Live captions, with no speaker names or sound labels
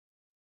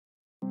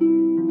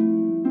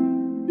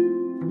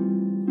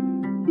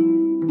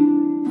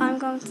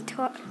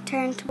to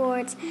turn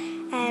towards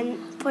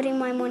putting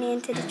my money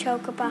into the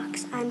Choker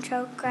box, and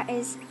Choker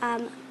is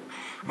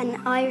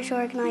an Irish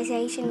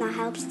organisation that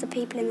helps the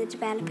people in the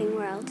developing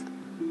world.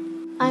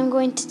 I'm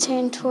going to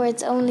turn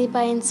towards only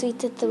buying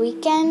sweets at the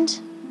weekend.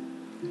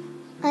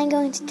 I'm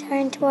going to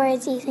turn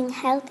towards eating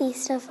healthy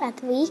stuff at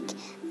the week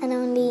and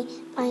only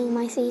buying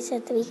my sweets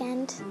at the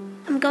weekend.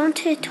 I'm going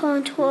to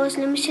turn towards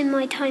limiting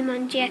my time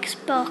on the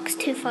Xbox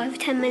to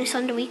 5-10 minutes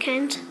on the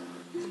weekend.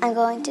 I'm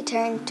going to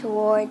turn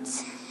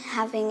towards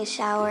having a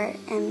shower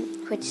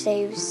which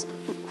saves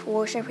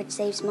water, which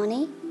saves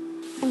money.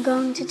 I'm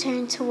going to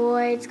turn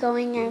towards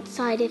going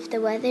outside if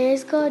the weather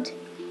is good.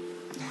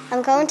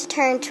 I'm going to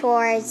turn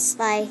towards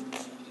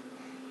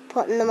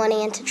putting the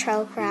money into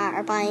Troca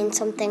or buying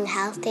something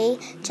healthy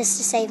just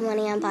to save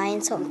money on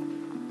buying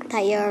something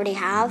that you already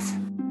have.